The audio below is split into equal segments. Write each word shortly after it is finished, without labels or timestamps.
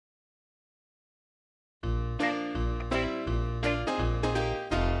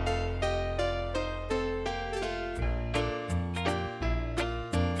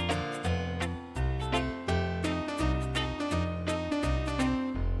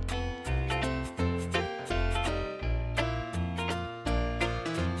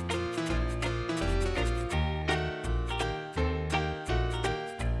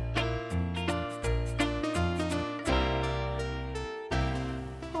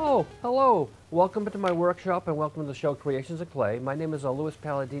Oh, hello. Welcome to my workshop and welcome to the show Creations of Clay. My name is Louis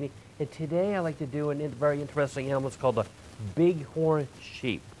Palladini, and today I like to do a very interesting animal. It's called the Bighorn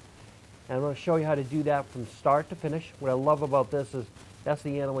sheep. And I'm going to show you how to do that from start to finish. What I love about this is that's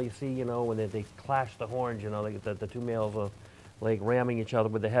the animal you see, you know, when they clash the horns, you know, the two males are like ramming each other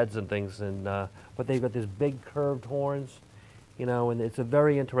with the heads and things. And but they've got these big curved horns, you know, and it's a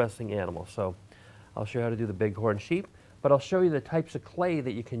very interesting animal. So I'll show you how to do the Bighorn sheep. But I'll show you the types of clay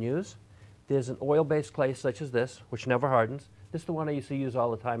that you can use. There's an oil-based clay such as this, which never hardens. This is the one I used to use all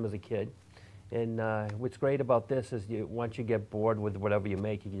the time as a kid. And what's great about this is once you get bored with whatever you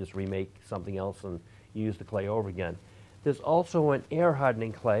make, you can just remake something else and use the clay over again. There's also an air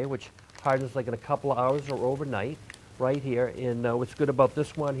hardening clay, which hardens like in a couple of hours or overnight, right here. And what's good about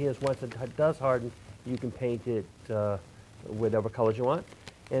this one here is once it does harden, you can paint it whatever colors you want.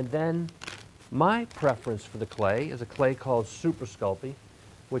 And then my preference for the clay is a clay called Super Sculpey,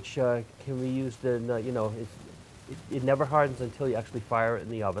 which can be used in, you know, it never hardens until you actually fire it in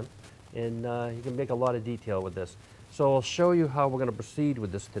the oven. And you can make a lot of detail with this. So I'll show you how we're going to proceed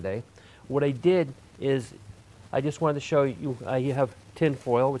with this today. What I did is I just wanted to show you, you have tin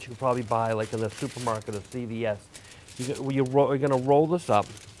foil, which you can probably buy like in the supermarket or CVS. You're going to roll this up,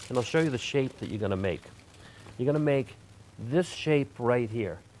 and I'll show you the shape that you're going to make. You're going to make this shape right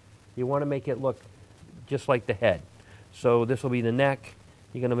here. You want to make it look just like the head. So this will be the neck.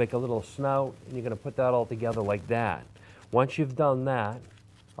 You're going to make a little snout, and you're going to put that all together like that. Once you've done that,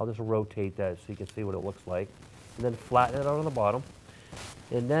 I'll just rotate that so you can see what it looks like. And then flatten it out on the bottom.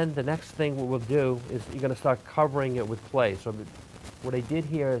 And then the next thing what we'll do is you're going to start covering it with clay. So what I did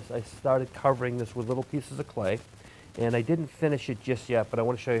here is I started covering this with little pieces of clay. And I didn't finish it just yet, but I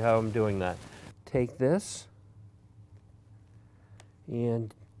want to show you how I'm doing that. Take this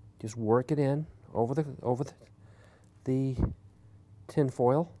and just work it in over the tin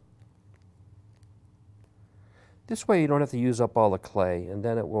foil. This way you don't have to use up all the clay, and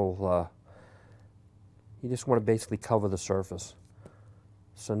then it will, you just want to basically cover the surface.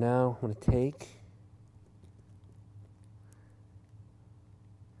 So now I'm going to take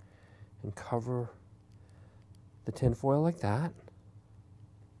and cover the tin foil like that.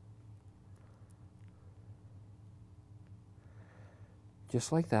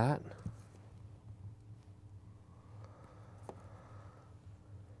 Just like that.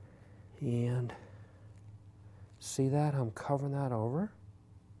 And see that? I'm covering that over.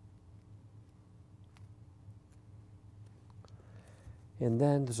 And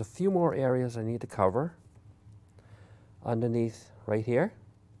then there's a few more areas I need to cover underneath right here.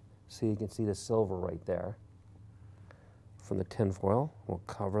 So you can see the silver right there from the tin foil. We'll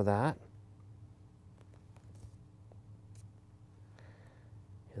cover that.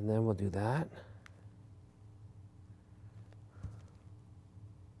 And then we'll do that.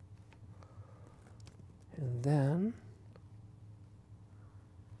 And then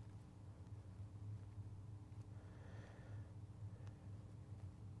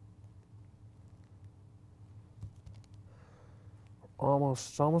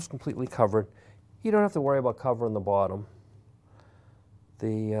it's almost completely covered. You don't have to worry about covering the bottom.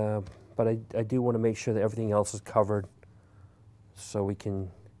 But I do want to make sure that everything else is covered so we can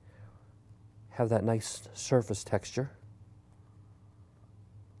have that nice surface texture.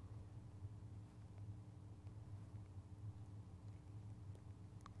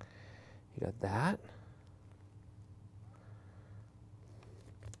 You got that.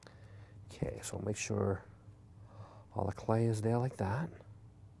 Okay, so make sure all the clay is there like that.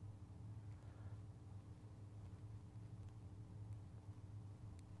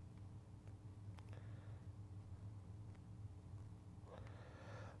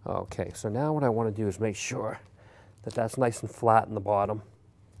 Okay, so now what I want to do is make sure that that's nice and flat in the bottom.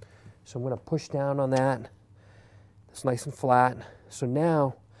 So I'm going to push down on that. It's nice and flat. So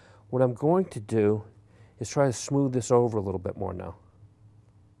now what I'm going to do is try to smooth this over a little bit more now.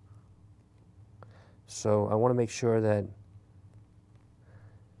 So I want to make sure that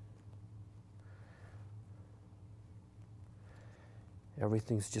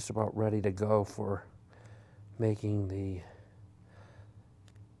everything's just about ready to go for making the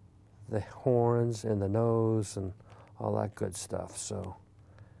horns and the nose and all that good stuff. So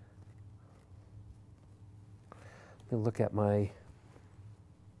let me look at my,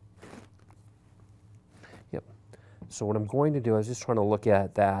 yep. So what I'm going to do is just trying to look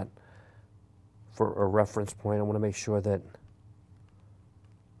at that for a reference point. I want to make sure that,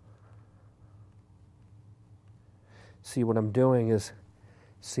 see what I'm doing is,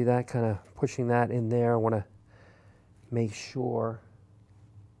 see that kind of pushing that in there. I want to make sure,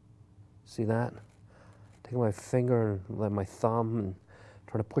 see that? Take my finger and let my thumb and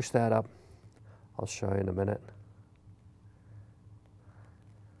Try to push that up. I'll show you in a minute.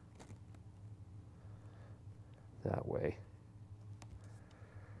 That way.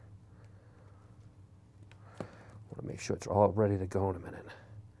 I want to make sure it's all ready to go in a minute.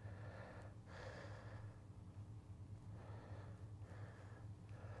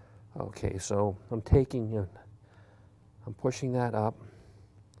 Okay, so I'm pushing that up.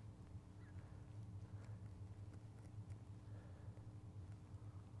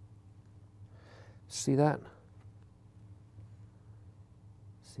 See that?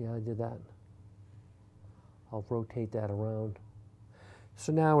 See how I did that? I'll rotate that around.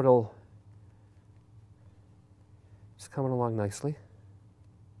 So now it's coming along nicely.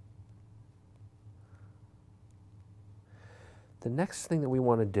 The next thing that we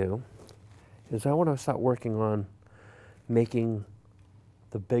want to do is I want to start working on making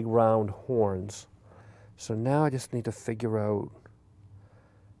the big round horns. So now I just need to figure out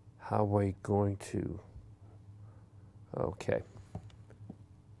how we're going to, okay.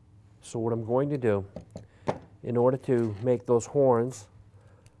 So what I'm going to do, in order to make those horns,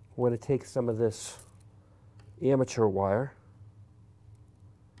 we're going to take some of this amateur wire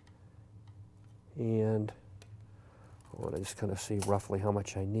and I want to just kind of see roughly how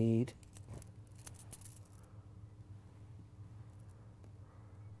much I need.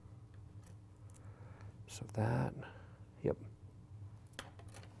 So that, yep.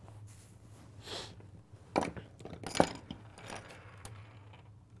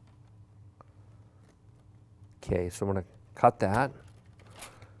 Okay, so I'm going to cut that.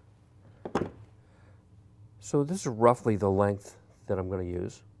 So this is roughly the length that I'm going to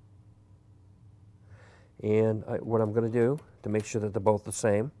use. And what I'm going to do to make sure that they're both the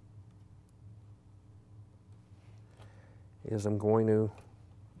same is I'm going to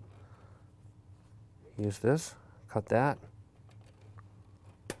use this, cut that,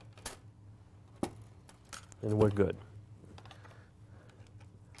 and we're good.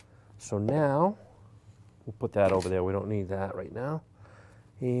 So now, we'll put that over there. We don't need that right now.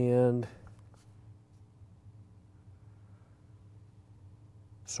 And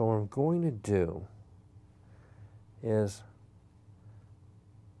so what I'm going to do is,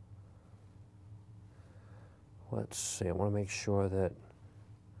 let's see, I want to make sure that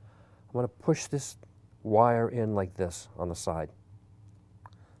I'm going to push this wire in like this on the side.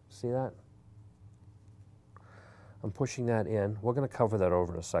 See that? I'm pushing that in. We're going to cover that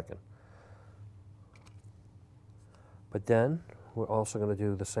over in a second. But then we're also going to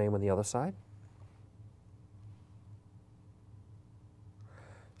do the same on the other side.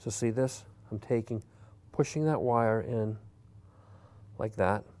 So see this? I'm pushing that wire in like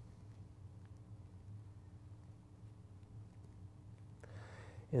that.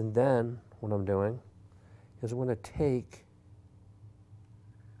 And then what I'm doing is I'm going to take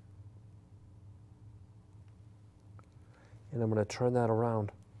and I'm going to turn that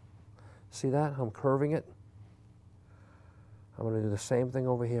around. See that? I'm curving it. I'm going to do the same thing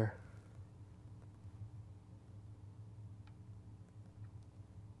over here.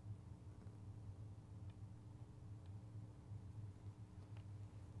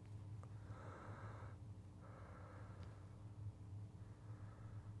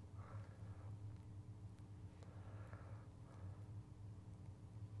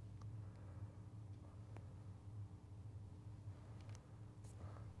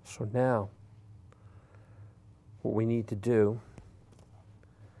 So now, what we need to do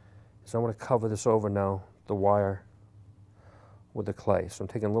is I want to cover this over now, the wire with the clay. So I'm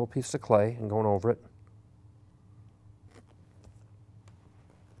taking a little piece of clay and going over it.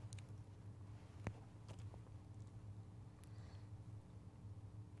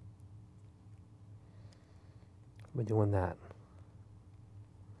 I'm doing that.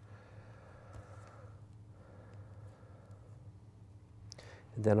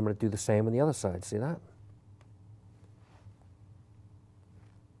 And then I'm going to do the same on the other side. See that?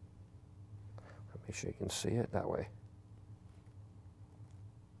 Make sure you can see it that way.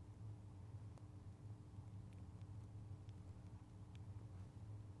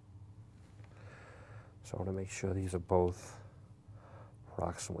 So I want to make sure these are both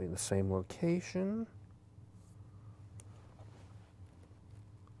approximately in the same location.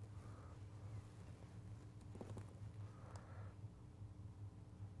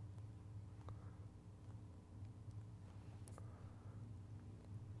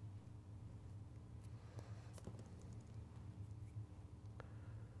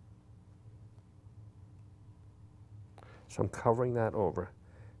 So I'm covering that over.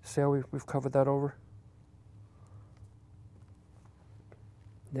 See how we've covered that over?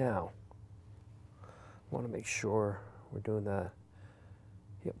 Now, I want to make sure we're doing that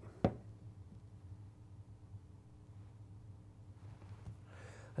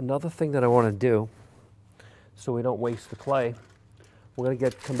Another thing that I want to do, so we don't waste the clay, we're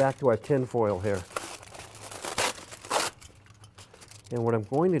going to come back to our tin foil here. And what I'm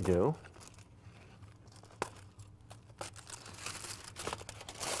going to do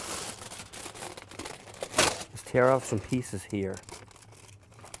is tear off some pieces here.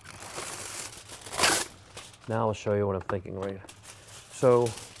 Now I'll show you what I'm thinking, right? So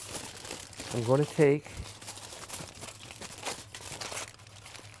I'm going to take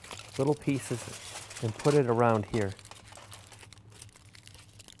little pieces and put it around here.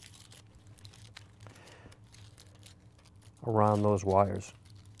 Around those wires.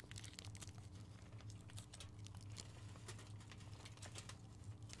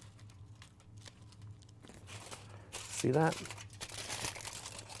 See that?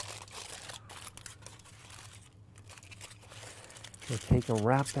 So take and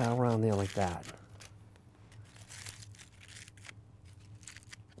wrap that around there like that.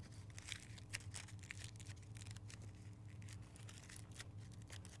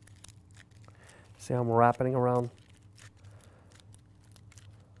 See how I'm wrapping around?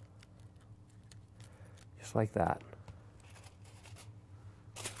 Just like that.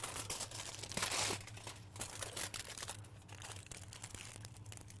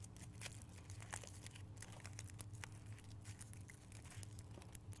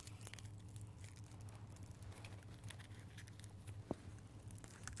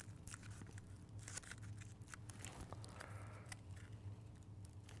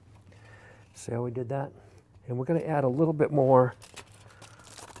 See how we did that? And we're going to add a little bit more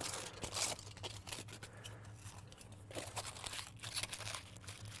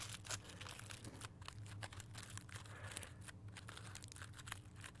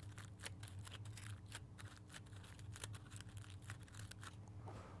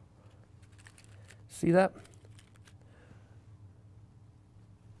See that?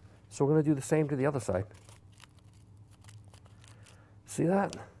 So we're going to do the same to the other side. See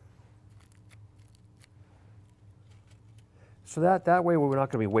that? So that way we're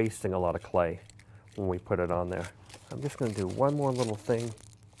not going to be wasting a lot of clay when we put it on there. I'm just going to do one more little thing.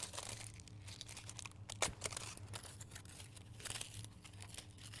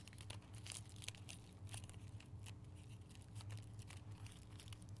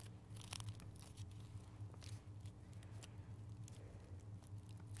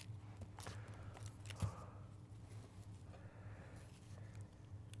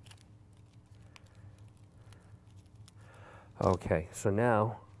 Okay, so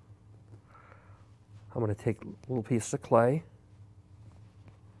now I'm going to take a little piece of clay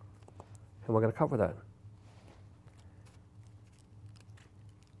and we're going to cover that.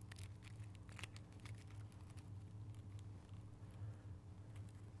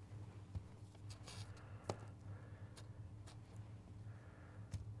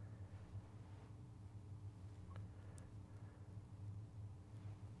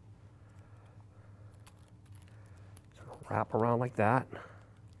 Wrap around like that.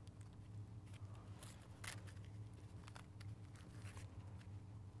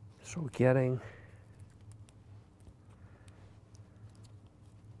 So we're getting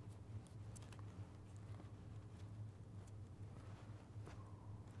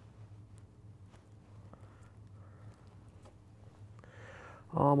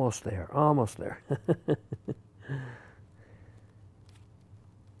almost there, almost there.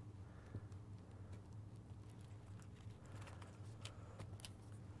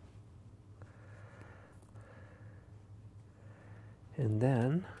 And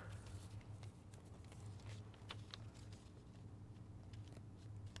then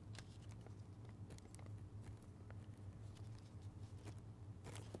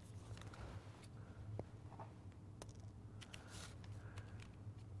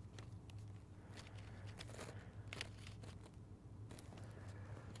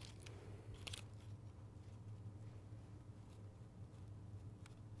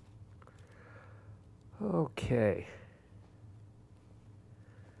okay.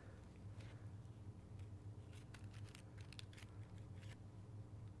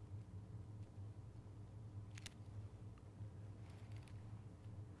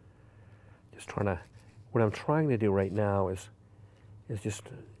 What I'm trying to do right now is just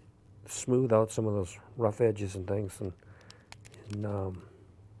smooth out some of those rough edges and things, and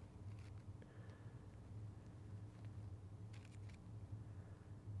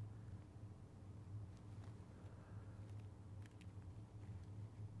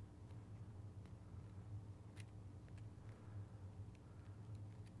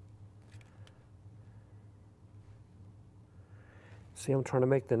see, I'm trying to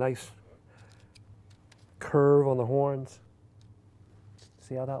make the nice curve on the horns.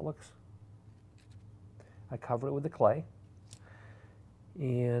 See how that looks? I covered it with the clay,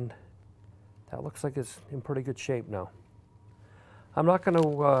 and that looks like it's in pretty good shape now. I'm not going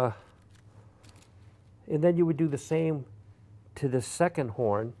to, and then you would do the same to the second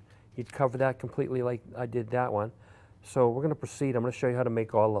horn. You'd cover that completely like I did that one. So we're going to proceed. I'm going to show you how to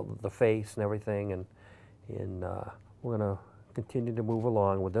make all of the face and everything, and we're going to continue to move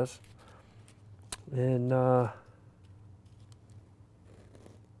along with this. And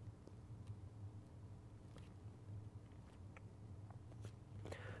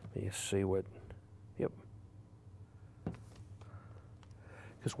let me see what, yep.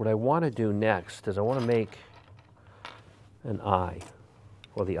 Because what I want to do next is I want to make an eye,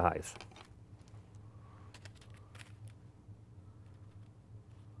 or the eyes.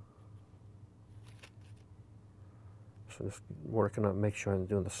 So just working on, make sure I'm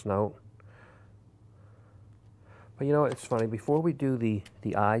doing the snout. But you know, it's funny, before we do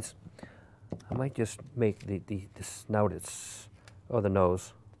the eyes, I might just make the snout, or the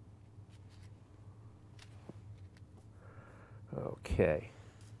nose. Okay.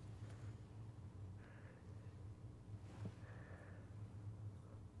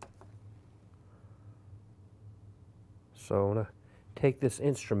 So I'm going to take this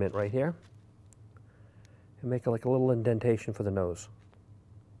instrument right here and make like a little indentation for the nose.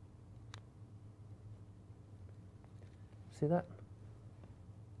 See that?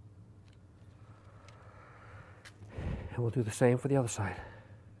 And we'll do the same for the other side.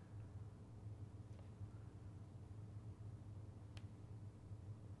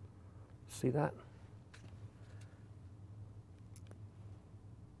 See that?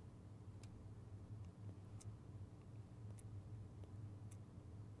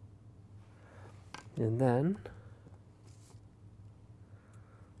 And then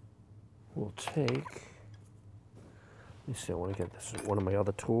we'll take, let me see, I want to get this, one of my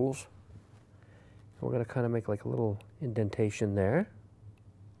other tools. And we're going to kind of make like a little indentation there.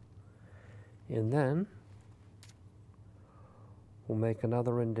 And then we'll make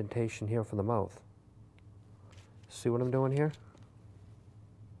another indentation here for the mouth. See what I'm doing here?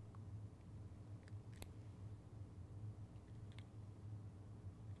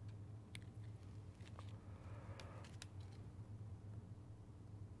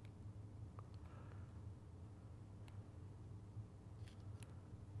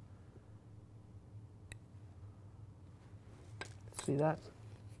 See that?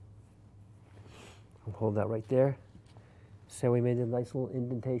 I'll hold that right there. See how we made a nice little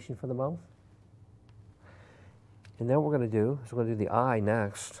indentation for the mouth? And then what we're going to do is we're going to do the eye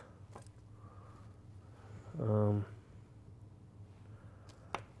next.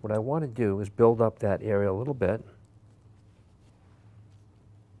 What I want to do is build up that area a little bit.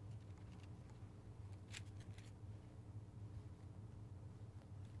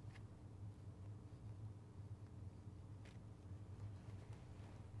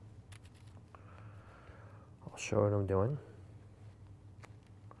 I'll show you what I'm doing.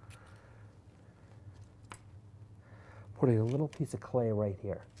 Putting a little piece of clay right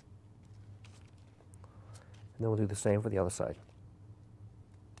here. And then we'll do the same for the other side.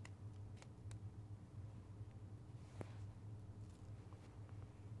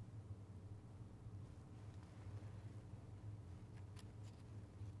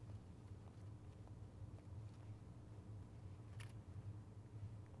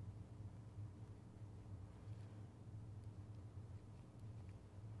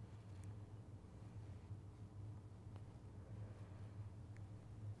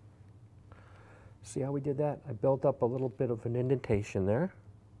 See how we did that? I built up a little bit of an indentation there.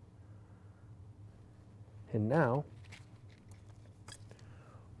 And now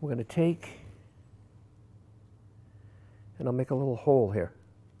we're going to take, and I'll make a little hole here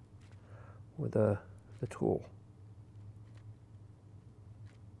with the tool.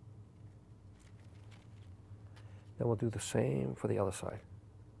 Then we'll do the same for the other side.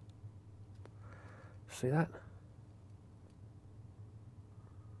 See that?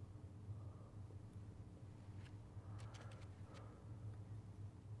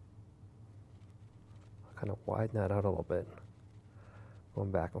 Kind of widen that out a little bit,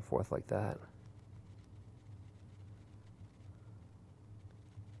 going back and forth like that.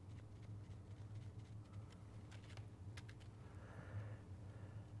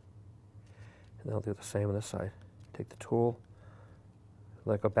 And then I'll do the same on this side. Take the tool,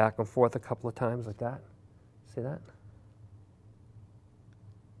 like go back and forth a couple of times like that. See that?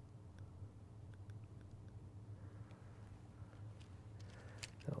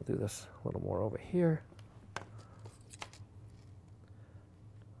 And I'll do this a little more over here.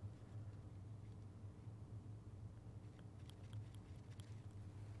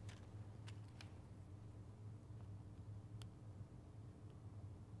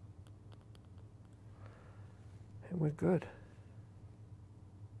 And we're good.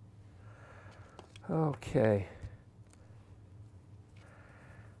 Okay.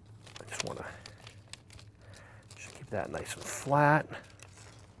 I just want to keep that nice and flat.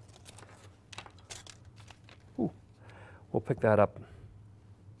 Ooh. We'll pick that up.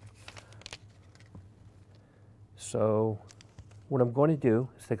 So what I'm going to do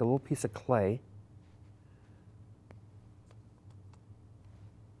is take a little piece of clay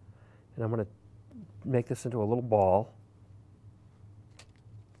and I'm going to make this into a little ball.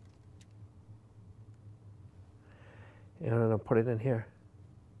 And I'm going to put it in here.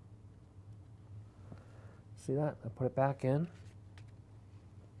 See that? I put it back in.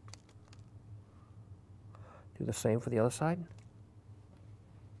 Do the same for the other side.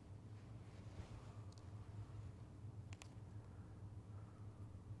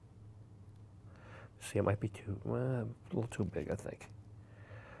 See, it might be a little too big, I think.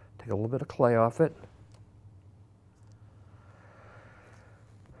 Take a little bit of clay off it.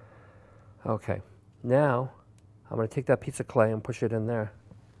 Okay, now I'm going to take that piece of clay and push it in there.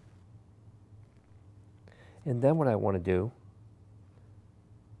 And then what I want to do,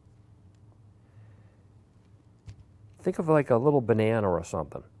 think of like a little banana or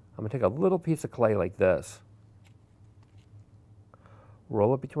something. I'm going to take a little piece of clay like this,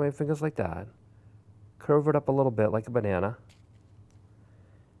 roll it between my fingers like that, curve it up a little bit like a banana,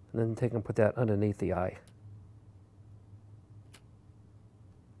 and then take and put that underneath the eye.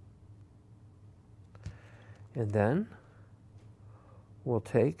 And then we'll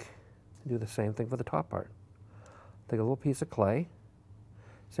take and do the same thing for the top part. Take a little piece of clay,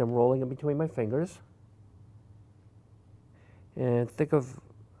 see I'm rolling it between my fingers, and think of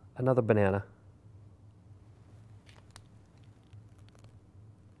another banana.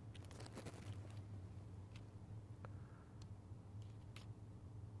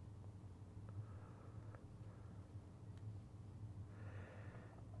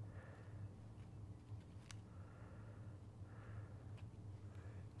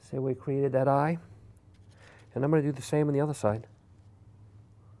 See, we created that eye. And I'm going to do the same on the other side.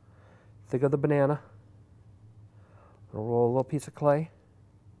 Think of the banana. I'll roll a little piece of clay.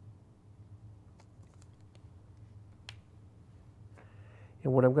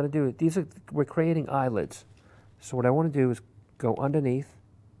 And what I'm going to do, we're creating eyelids. So what I want to do is go underneath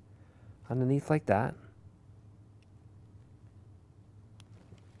like that.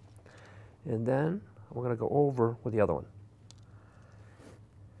 And then we're going to go over with the other one.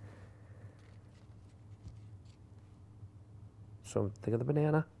 So think of the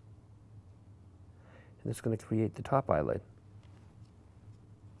banana, and it's going to create the top eyelid.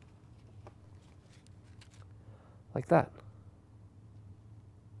 Like that.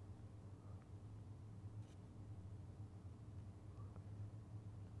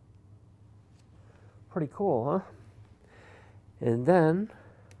 Pretty cool, huh? And then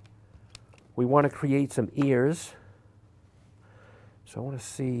we want to create some ears. So I want to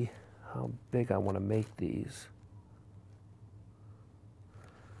see how big I want to make these.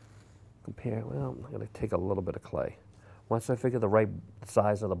 Well, I'm going to take a little bit of clay. Once I figure the right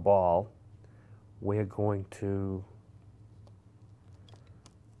size of the ball, we're going to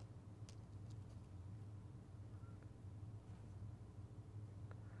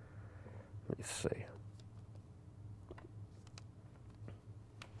let me see.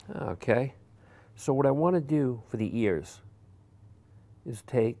 Okay, so what I want to do for the ears is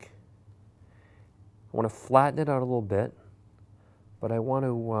I want to flatten it out a little bit, but I want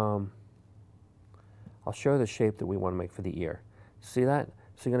to I'll show you the shape that we want to make for the ear. See that?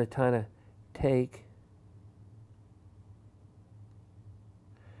 So you're going to kind of take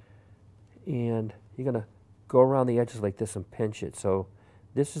and you're going to go around the edges like this and pinch it. So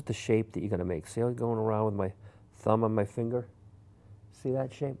this is the shape that you're going to make. See how I'm going around with my thumb on my finger? See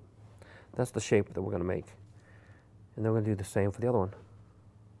that shape? That's the shape that we're going to make. And then we're going to do the same for the other one.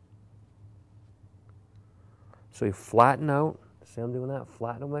 So you flatten out. See how I'm doing that?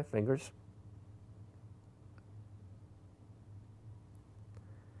 Flatten with my fingers.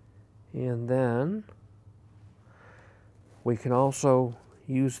 And then we can also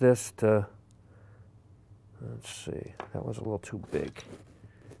use this to, let's see, that was a little too big.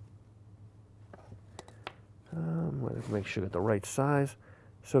 I'm going to make sure it's the right size.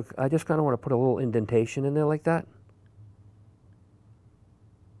 So I just kind of want to put a little indentation in there like that.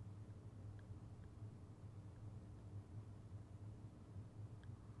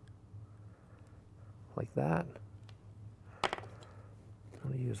 Like that. I'm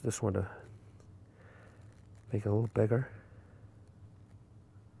going to use this one to make it a little bigger.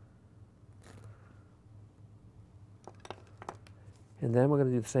 And then we're going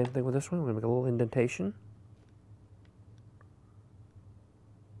to do the same thing with this one. We're going to make a little indentation.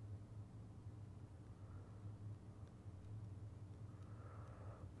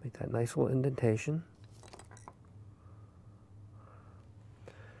 Make that nice little indentation.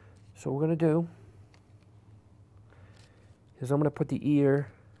 So what we're going to do is I'm going to put the ear,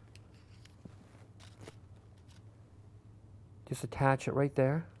 just attach it right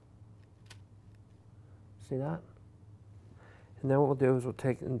there. See that? And then what we'll do is we'll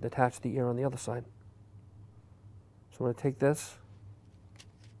take and attach the ear on the other side. So I'm going to take this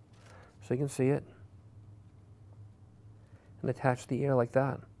so you can see it and attach the ear like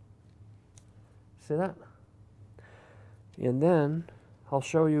that. See that? And then I'll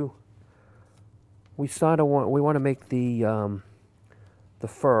show you. We want to make the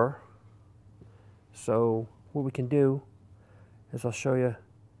fur. So what we can do is I'll show you.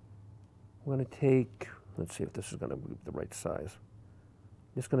 I'm going to take. Let's see if this is going to be the right size.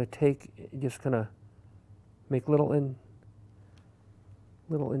 Just going to make little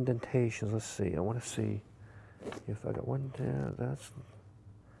indentations. Let's see. I want to see if I got one there. That's.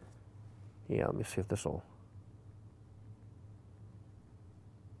 Yeah. Let me see if this will.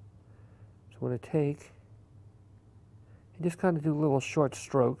 I'm going to take and just kind of do little short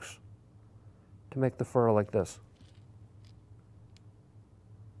strokes to make the fur like this.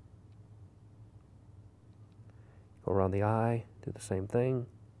 Go around the eye, do the same thing.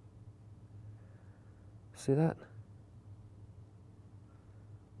 See that?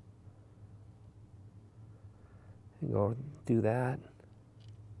 And go do that.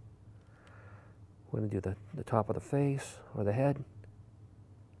 We're going to do the top of the face or the head.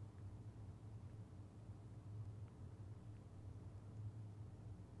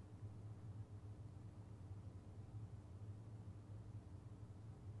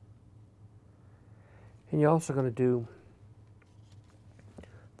 And you're also going to do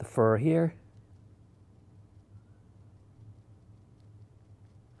the fur here.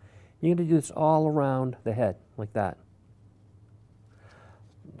 You're going to do this all around the head, like that.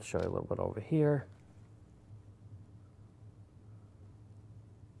 I'll show you a little bit over here.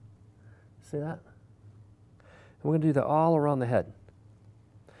 See that? And we're going to do that all around the head.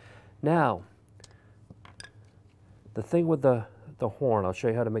 Now, the thing with the horn, I'll show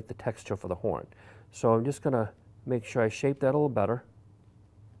you how to make the texture for the horn. So I'm just going to make sure I shape that a little better.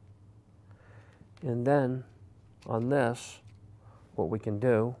 And then on this, what we can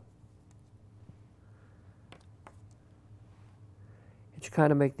do is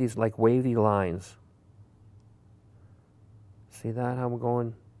kind of make these like wavy lines. See that, how I'm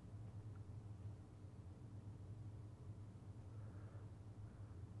going?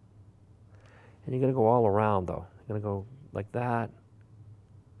 And you're going to go all around though. You're going to go like that.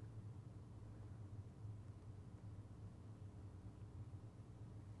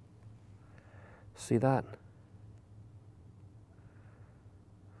 See that?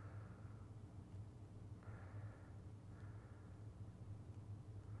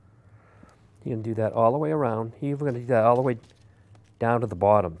 You can do that all the way around. You're even going to do that all the way down to the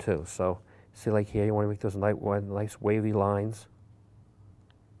bottom too. So see, like here, you want to make those nice wavy lines.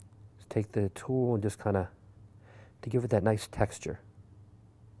 Just take the tool and just kind of to give it that nice texture.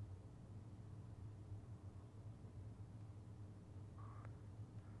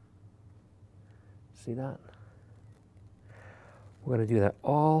 See that? We're going to do that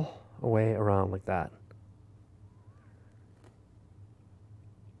all the way around like that.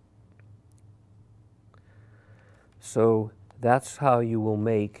 So that's how you will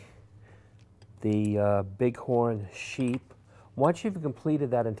make the Bighorn sheep. Once you've completed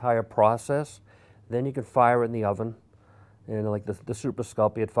that entire process, then you can fire it in the oven. And like the Super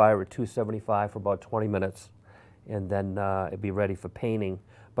Sculpt, you'd fire it at 275 for about 20 minutes, and then it'd be ready for painting.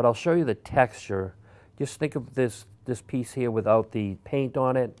 But I'll show you the texture. Just think of this piece here without the paint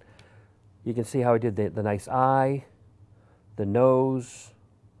on it. You can see how I did the nice eye, the nose.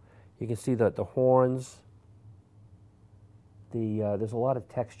 You can see the horns. There's a lot of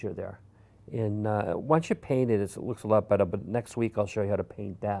texture there. And once you paint it, it looks a lot better. But next week I'll show you how to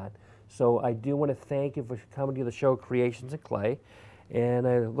paint that. So I do want to thank you for coming to the show, Creations in Clay. And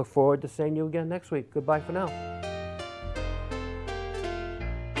I look forward to seeing you again next week. Goodbye for now.